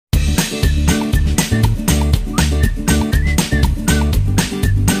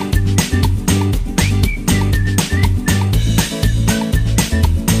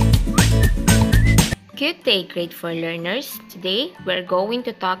day, grade 4 learners. Today, we're going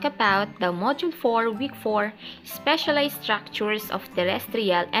to talk about the Module 4, Week 4, Specialized Structures of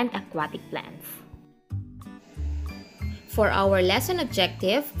Terrestrial and Aquatic Plants. For our lesson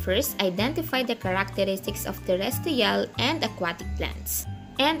objective, first, identify the characteristics of terrestrial and aquatic plants,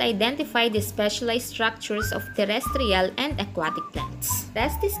 and identify the specialized structures of terrestrial and aquatic plants.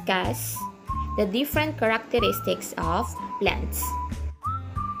 Let's discuss the different characteristics of plants.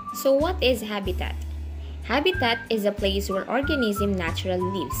 So what is habitat? Habitat is a place where organism naturally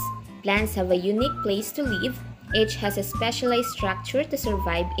lives. Plants have a unique place to live. Each has a specialized structure to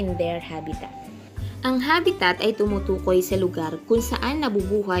survive in their habitat. Ang habitat ay tumutukoy sa lugar kung saan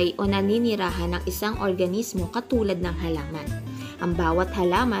nabubuhay o naninirahan ng isang organismo katulad ng halaman. Ang bawat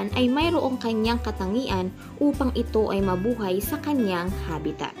halaman ay mayroong kanyang katangian upang ito ay mabuhay sa kanyang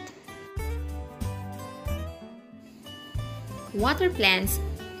habitat. Water plants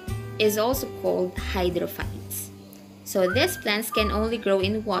is also called hydrophytes. So these plants can only grow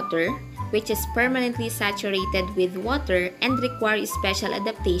in water, which is permanently saturated with water and require special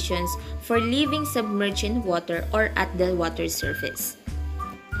adaptations for living submerged in water or at the water surface.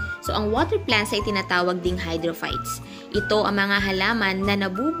 So ang water plants ay tinatawag ding hydrophytes. Ito ang mga halaman na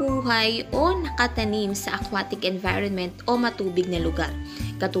nabubuhay o nakatanim sa aquatic environment o matubig na lugar,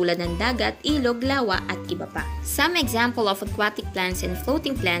 katulad ng dagat, ilog, lawa at iba pa. Some example of aquatic plants and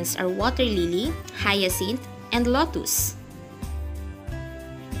floating plants are water lily, hyacinth, and lotus.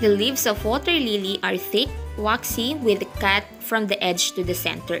 The leaves of water lily are thick, waxy, with a cut from the edge to the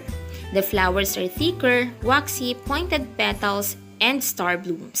center. The flowers are thicker, waxy, pointed petals, and star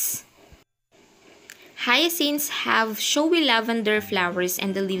blooms. Hyacinths have showy lavender flowers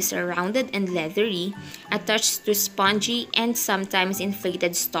and the leaves are rounded and leathery, attached to spongy and sometimes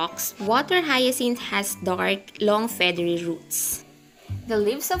inflated stalks. Water hyacinth has dark, long feathery roots. The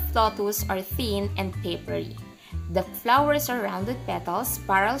leaves of lotus are thin and papery. The flowers are rounded petals,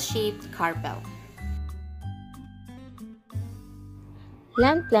 spiral-shaped carpel.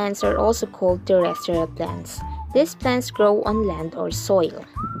 Land plants are also called terrestrial plants. These plants grow on land or soil.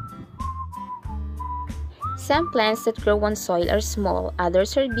 Some plants that grow on soil are small,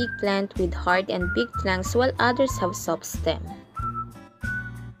 others are big plants with hard and big trunks, while others have soft stem.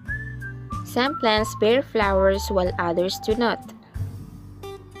 Some plants bear flowers while others do not.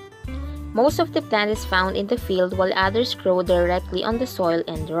 Most of the plant is found in the field while others grow directly on the soil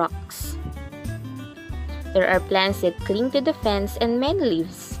and rocks. There are plants that cling to the fence and many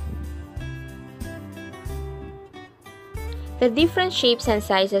leaves. The different shapes and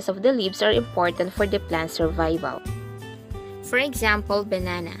sizes of the leaves are important for the plant's survival. For example,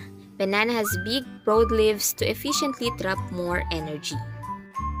 banana. Banana has big, broad leaves to efficiently trap more energy.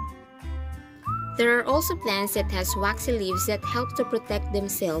 There are also plants that has waxy leaves that help to protect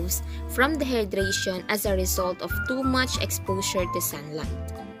themselves from dehydration as a result of too much exposure to sunlight.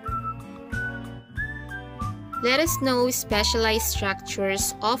 Let us know specialized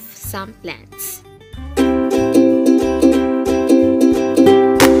structures of some plants.